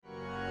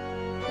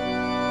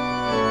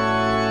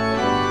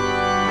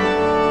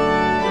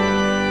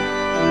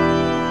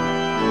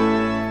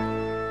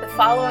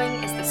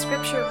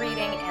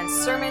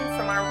sermon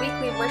from our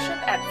weekly worship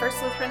at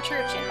First Lutheran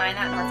Church in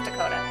Minot, North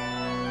Dakota.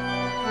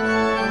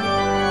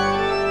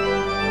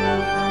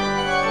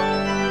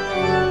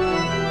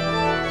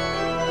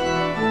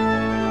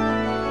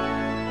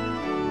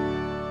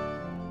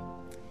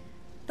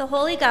 The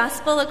Holy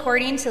Gospel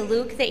according to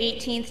Luke, the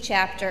 18th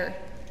chapter.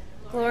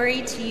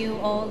 Glory to you,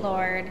 O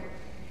Lord.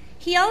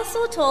 He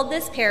also told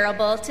this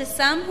parable to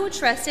some who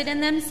trusted in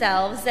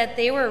themselves that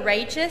they were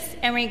righteous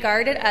and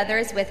regarded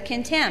others with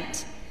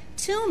contempt.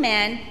 2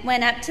 men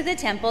went up to the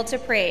temple to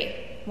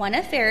pray, one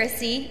a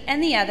Pharisee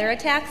and the other a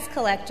tax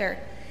collector.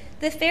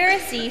 The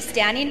Pharisee,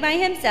 standing by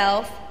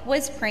himself,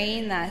 was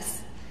praying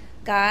thus: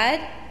 God,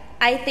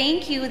 I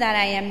thank you that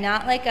I am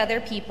not like other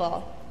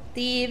people,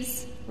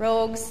 thieves,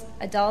 rogues,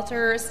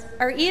 adulterers,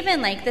 or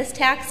even like this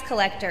tax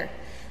collector.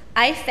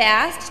 I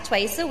fast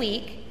twice a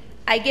week.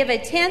 I give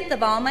 1/10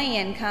 of all my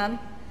income.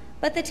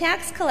 But the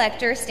tax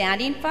collector,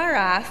 standing far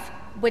off,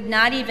 would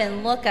not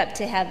even look up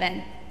to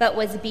heaven, but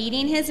was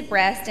beating his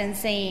breast and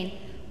saying,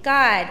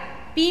 God,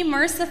 be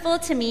merciful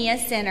to me, a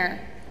sinner.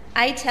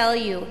 I tell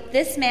you,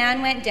 this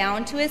man went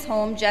down to his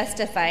home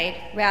justified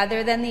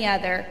rather than the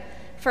other.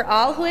 For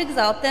all who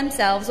exalt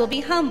themselves will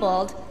be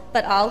humbled,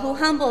 but all who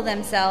humble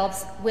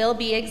themselves will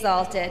be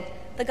exalted.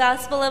 The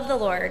Gospel of the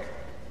Lord.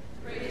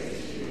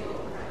 Praise to you, O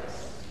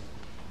Christ.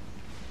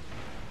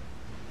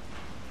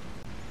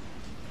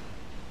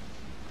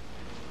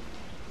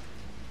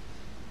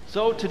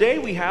 So today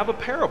we have a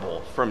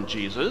parable from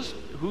Jesus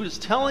who's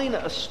telling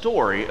a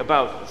story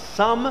about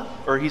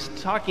he's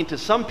talking to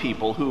some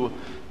people who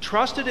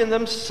trusted in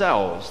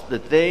themselves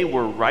that they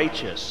were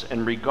righteous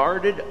and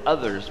regarded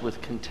others with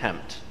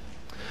contempt.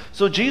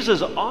 So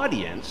Jesus'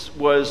 audience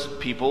was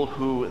people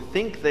who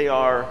think they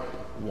are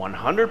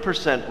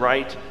 100%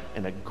 right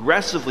and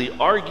aggressively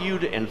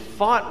argued and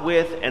fought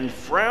with and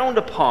frowned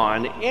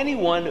upon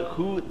anyone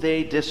who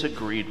they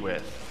disagreed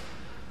with.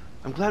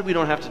 I'm glad we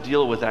don't have to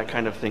deal with that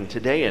kind of thing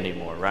today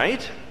anymore,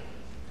 right?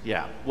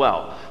 Yeah,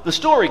 well, the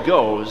story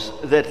goes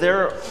that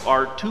there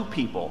are 2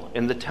 people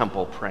in the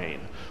temple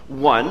praying.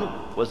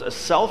 One was a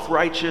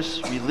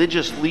self-righteous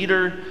religious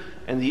leader,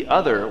 and the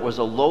other was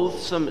a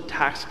loathsome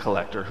tax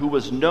collector who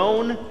was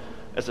known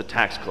as a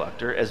tax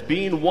collector as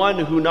being one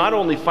who not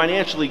only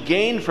financially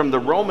gained from the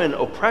Roman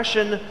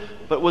oppression,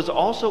 but was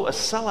also a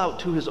sellout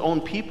to his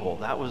own people.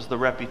 That was the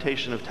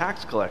reputation of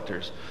tax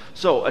collectors.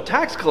 So a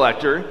tax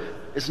collector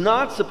is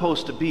not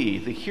supposed to be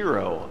the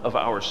hero of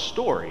our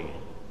story,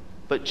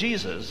 but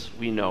Jesus,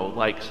 we know,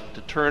 likes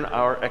to turn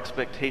our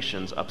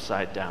expectations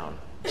upside down.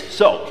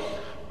 So,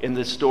 in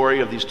this story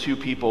of these 2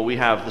 people, we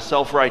have the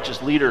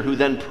self-righteous leader who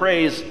then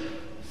prays,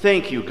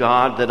 thank you,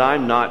 God, that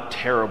I'm not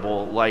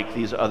terrible like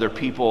these other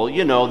people.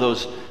 You know,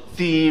 those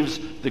thieves,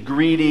 the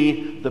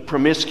greedy, the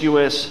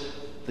promiscuous,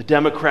 the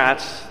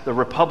Democrats, the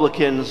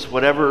Republicans,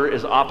 whatever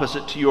is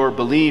opposite to your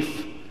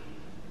belief.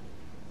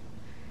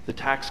 The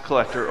tax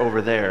collector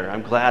over there,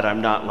 I'm glad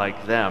I'm not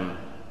like them.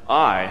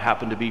 I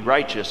happen to be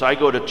righteous. I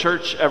go to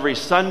church every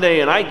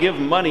Sunday and I give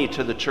money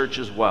to the church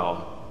as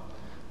well.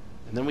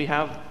 And then we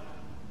have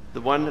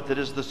the one that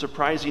is the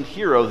surprising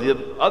hero.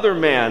 The other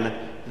man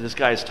that this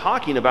guy is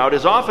talking about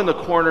is off in the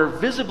corner,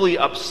 visibly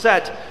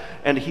upset,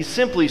 and he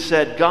simply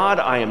said, God,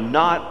 I am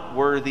not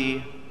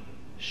worthy.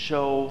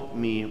 Show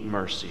me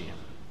mercy.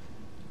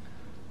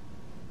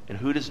 And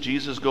who does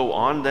Jesus go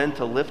on then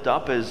to lift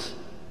up as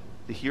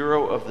the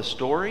hero of the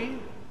story?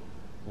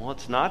 Well,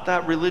 it's not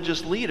that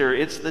religious leader,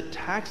 it's the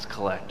tax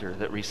collector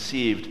that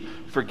received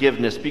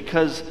forgiveness,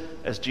 because,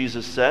 as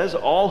Jesus says,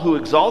 all who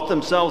exalt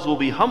themselves will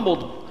be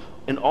humbled,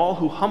 and all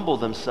who humble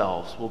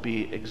themselves will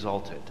be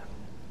exalted.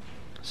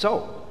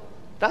 So,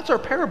 that's our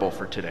parable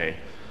for today.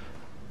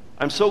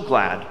 I'm so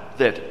glad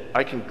that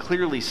I can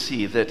clearly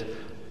see that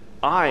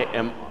I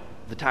am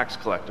the tax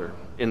collector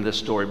in this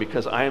story,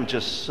 because I am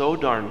just so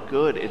darn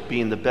good at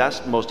being the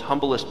best, most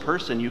humblest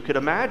person you could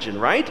imagine,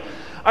 right?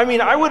 I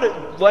mean, I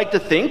would like to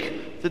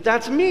think that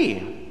that's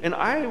me. And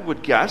I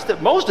would guess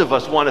that most of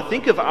us want to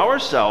think of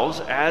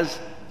ourselves as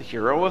the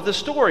hero of the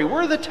story.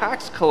 We're the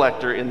tax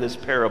collector in this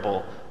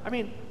parable. I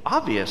mean,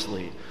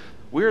 obviously,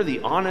 we're the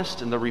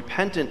honest and the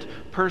repentant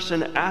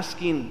person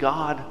asking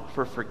God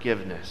for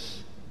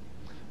forgiveness.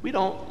 We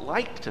don't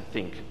like to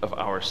think of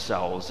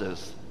ourselves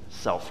as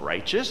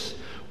self-righteous.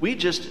 We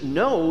just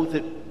know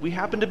that we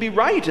happen to be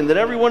right, and that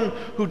everyone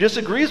who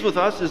disagrees with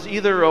us is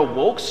either a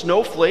woke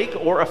snowflake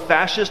or a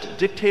fascist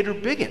dictator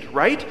bigot,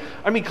 right?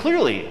 I mean,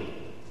 clearly,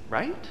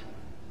 right?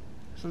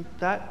 Isn't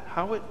that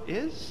how it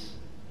is?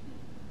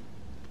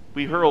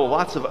 We hurl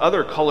lots of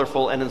other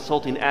colorful and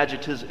insulting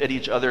adjectives at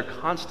each other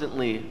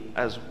constantly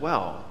as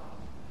well.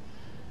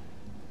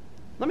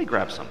 Let me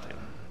grab something.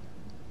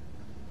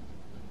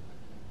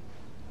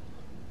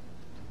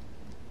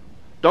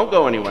 Don't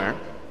go anywhere.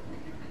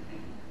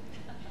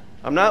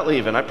 I'm not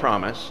leaving, I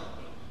promise.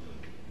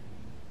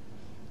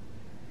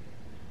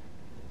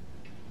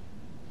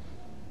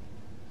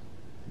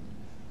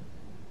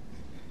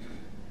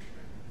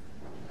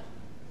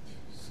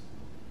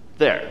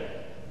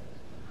 There.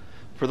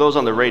 For those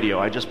on the radio,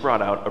 I just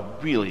brought out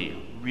a really,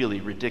 really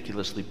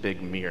ridiculously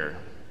big mirror.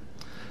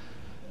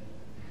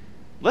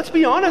 Let's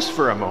be honest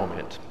for a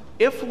moment.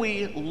 If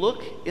we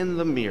look in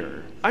the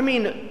mirror, I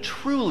mean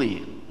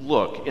truly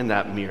look in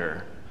that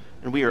mirror,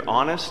 and we are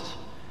honest,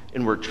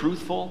 and we're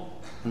truthful,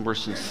 and we're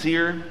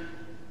sincere,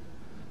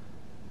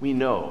 we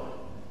know,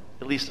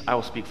 at least I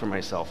will speak for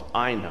myself,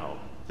 I know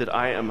that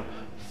I am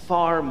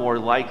far more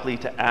likely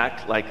to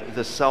act like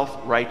the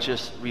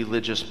self-righteous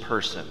religious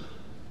person.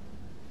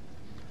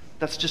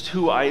 That's just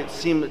who I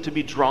seem to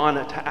be drawn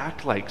to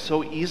act like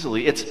so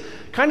easily. It's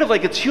kind of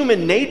like it's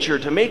human nature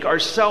to make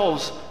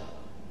ourselves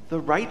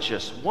the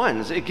righteous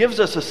ones. It gives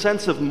us a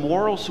sense of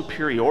moral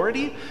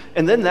superiority,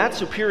 and then that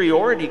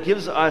superiority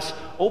gives us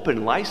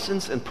open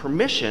license and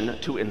permission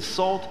to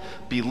insult,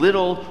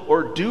 belittle,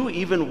 or do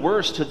even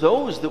worse to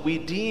those that we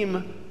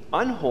deem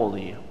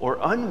unholy or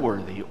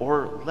unworthy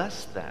or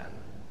less than.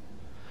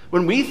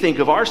 When we think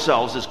of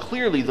ourselves as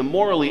clearly the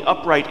morally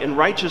upright and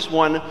righteous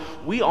one,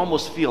 we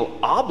almost feel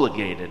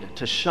obligated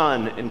to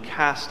shun and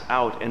cast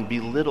out and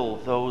belittle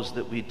those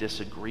that we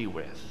disagree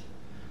with.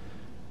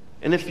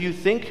 And if you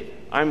think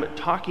I'm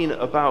talking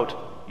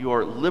about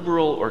your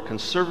liberal or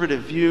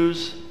conservative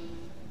views,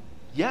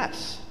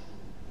 yes,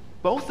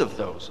 both of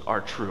those are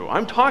true.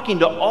 I'm talking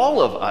to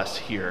all of us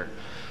here.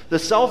 The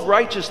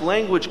self-righteous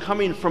language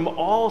coming from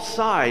all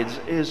sides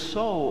is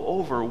so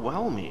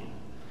overwhelming.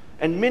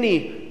 And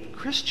many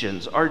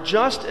Christians are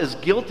just as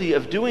guilty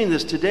of doing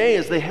this today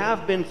as they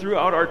have been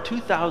throughout our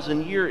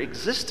 2,000-year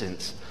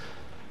existence.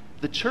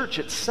 The church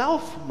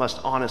itself must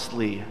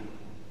honestly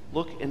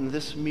look in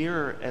this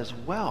mirror as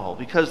well,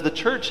 because the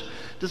church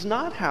does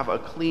not have a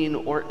clean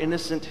or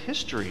innocent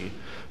history,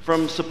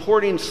 from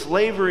supporting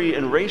slavery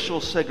and racial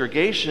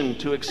segregation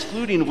to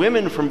excluding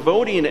women from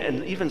voting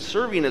and even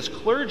serving as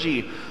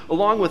clergy,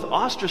 along with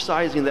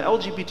ostracizing the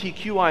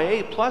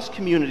LGBTQIA+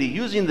 community,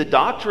 using the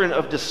doctrine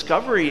of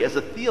discovery as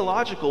a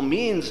theological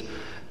means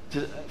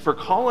for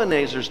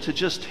colonizers to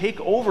just take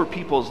over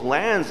people's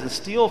lands and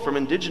steal from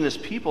indigenous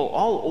people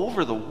all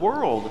over the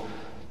world.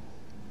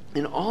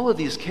 In all of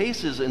these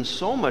cases and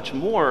so much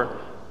more,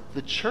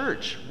 the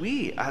church,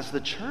 we as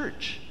the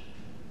church,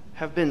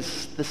 have been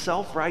the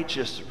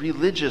self-righteous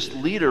religious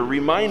leader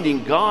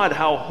reminding God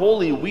how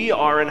holy we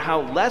are and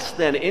how less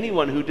than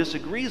anyone who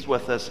disagrees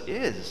with us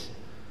is.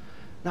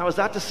 Now, is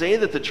that to say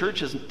that the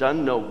church has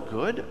done no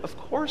good? Of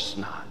course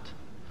not.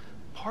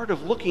 Part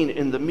of looking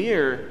in the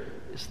mirror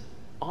is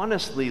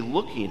honestly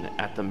looking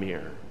at the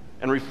mirror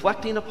and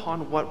reflecting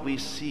upon what we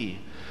see.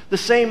 The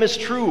same is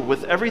true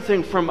with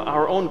everything from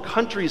our own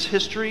country's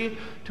history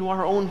to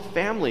our own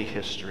family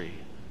history.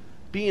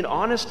 Being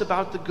honest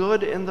about the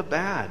good and the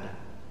bad.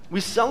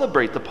 We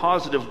celebrate the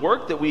positive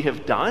work that we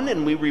have done,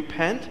 and we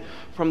repent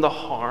from the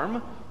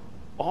harm,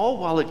 all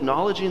while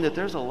acknowledging that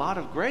there's a lot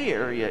of gray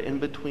area in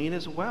between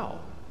as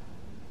well.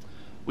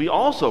 We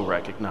also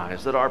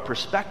recognize that our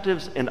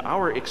perspectives and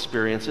our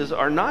experiences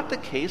are not the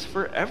case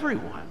for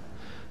everyone.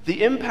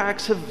 The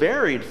impacts have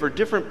varied for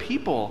different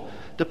people,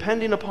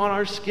 depending upon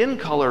our skin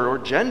color or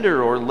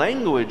gender or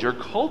language or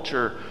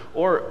culture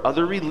or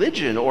other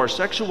religion or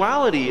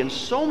sexuality and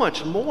so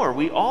much more.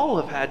 We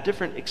all have had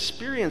different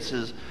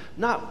experiences,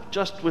 not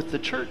just with the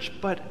church,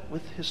 but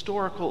with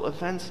historical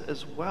events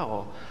as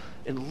well.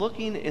 And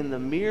looking in the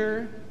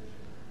mirror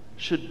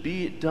should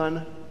be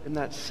done in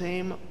that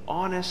same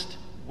honest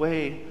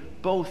way,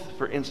 both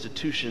for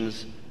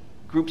institutions,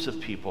 groups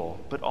of people,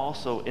 but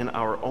also in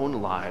our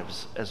own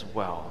lives as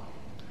well.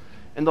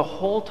 And the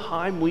whole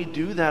time we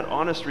do that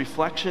honest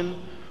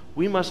reflection,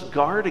 we must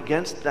guard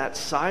against that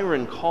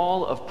siren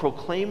call of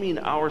proclaiming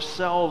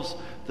ourselves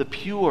the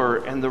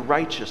pure and the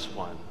righteous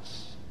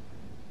ones.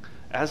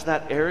 As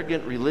that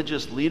arrogant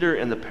religious leader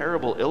in the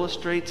parable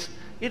illustrates,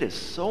 it is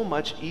so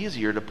much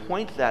easier to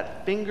point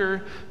that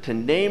finger, to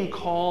name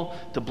call,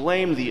 to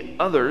blame the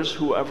others,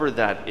 whoever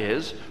that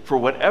is, for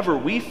whatever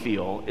we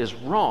feel is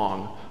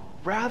wrong,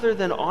 rather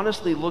than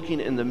honestly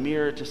looking in the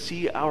mirror to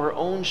see our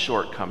own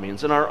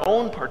shortcomings and our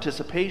own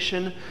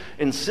participation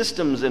in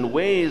systems and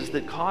ways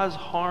that cause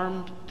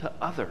harm to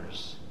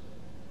others.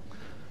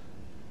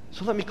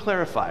 So let me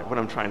clarify what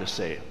I'm trying to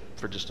say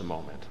for just a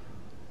moment.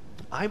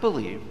 I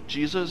believe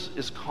Jesus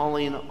is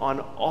calling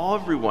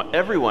on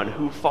everyone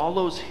who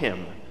follows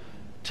him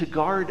to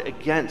guard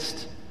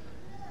against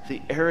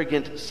the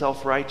arrogant,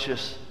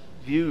 self-righteous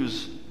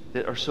views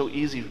that are so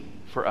easy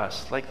for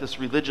us, like this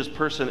religious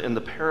person in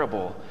the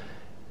parable,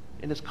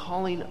 and is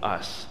calling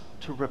us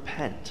to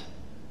repent,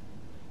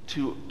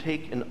 to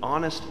take an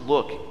honest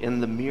look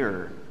in the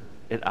mirror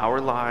at our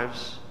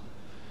lives,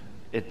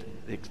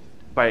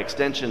 by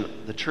extension,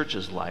 the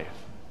church's life,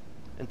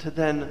 and to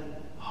then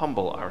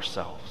humble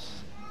ourselves.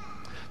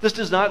 This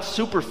does not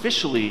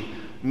superficially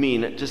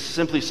mean just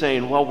simply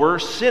saying, well, we're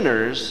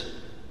sinners,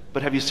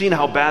 but have you seen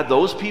how bad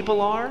those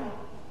people are?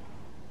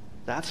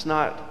 That's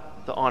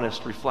not the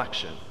honest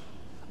reflection.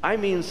 I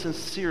mean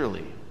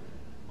sincerely,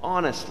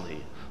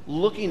 honestly,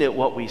 looking at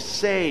what we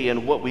say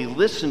and what we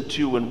listen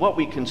to and what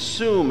we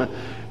consume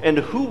and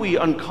who we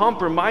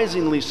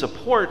uncompromisingly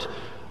support,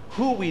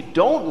 who we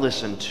don't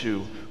listen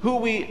to,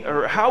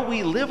 how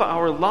we live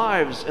our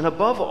lives, and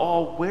above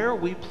all, where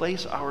we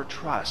place our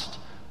trust.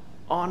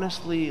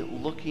 honestly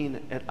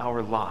looking at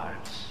our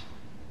lives?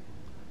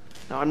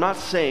 Now, I'm not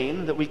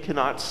saying that we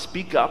cannot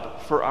speak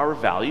up for our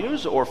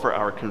values or for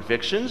our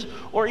convictions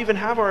or even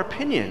have our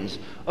opinions.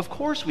 Of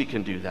course we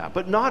can do that,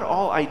 but not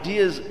all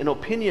ideas and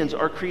opinions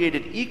are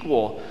created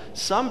equal.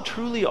 Some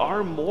truly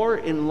are more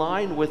in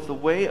line with the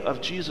way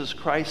of Jesus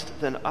Christ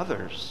than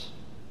others.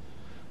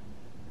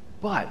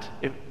 But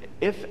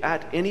if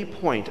at any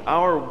point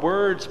our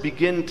words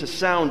begin to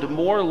sound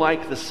more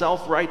like the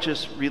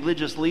self-righteous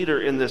religious leader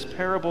in this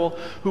parable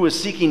who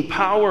is seeking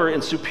power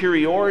and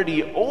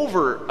superiority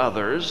over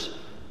others,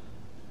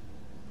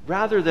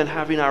 rather than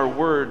having our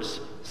words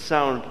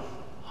sound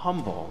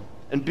humble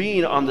and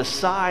being on the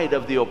side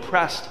of the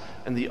oppressed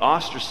and the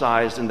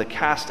ostracized and the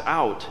cast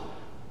out,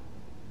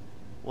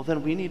 well,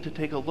 then we need to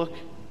take a look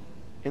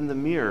in the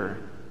mirror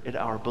at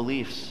our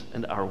beliefs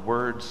and our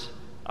words,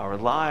 our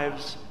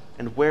lives,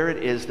 and where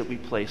it is that we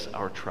place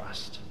our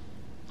trust.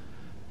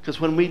 Because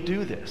when we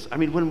do this,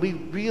 when we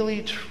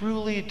really,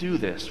 truly do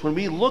this, when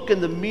we look in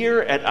the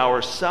mirror at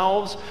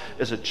ourselves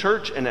as a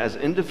church and as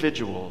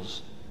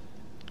individuals,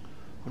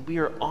 when we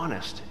are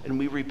honest and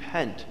we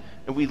repent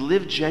and we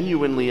live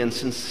genuinely and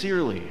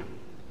sincerely,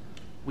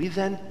 we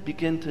then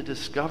begin to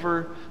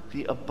discover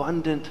the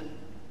abundant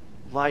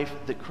life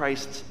that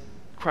Christ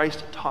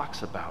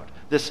talks about.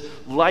 This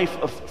life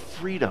of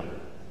freedom,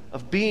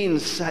 of being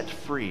set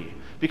free.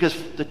 Because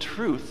the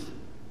truth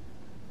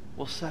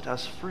will set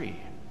us free.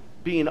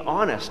 Being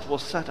honest will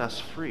set us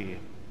free.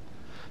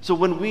 So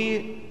when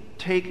we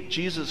take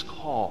Jesus'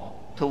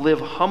 call to live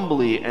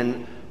humbly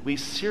and we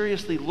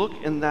seriously look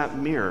in that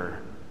mirror,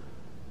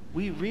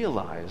 we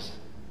realize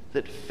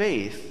that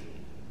faith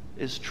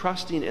is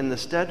trusting in the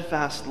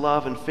steadfast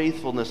love and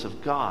faithfulness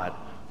of God.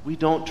 We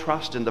don't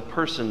trust in the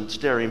person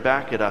staring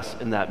back at us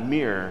in that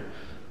mirror.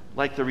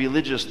 Like the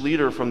religious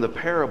leader from the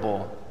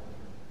parable,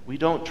 we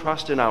don't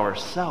trust in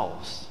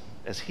ourselves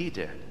as he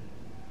did,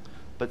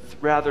 but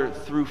rather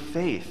through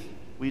faith,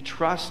 we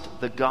trust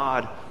the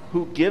God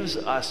who gives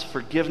us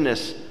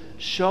forgiveness,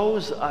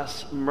 shows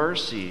us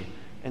mercy,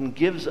 and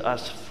gives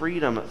us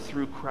freedom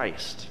through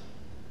Christ.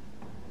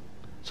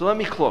 So let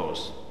me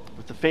close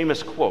with the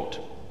famous quote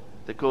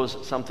that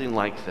goes something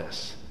like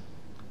this.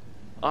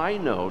 I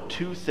know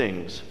two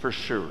things for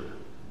sure.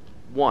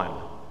 One,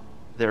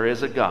 there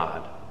is a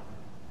God.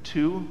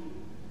 Two,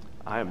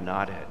 I am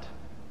not it.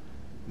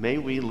 May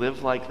we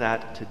live like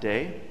that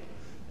today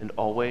and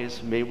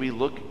always. May we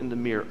look in the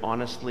mirror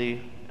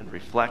honestly and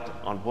reflect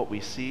on what we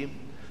see.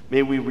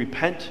 May we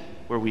repent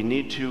where we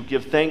need to,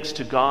 give thanks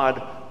to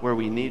God where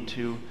we need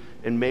to,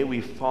 and may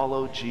we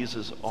follow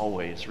Jesus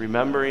always,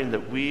 remembering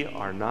that we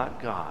are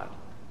not God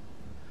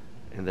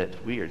and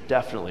that we are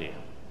definitely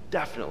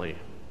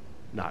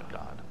not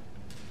God.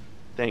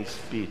 Thanks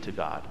be to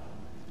God.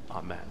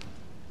 Amen.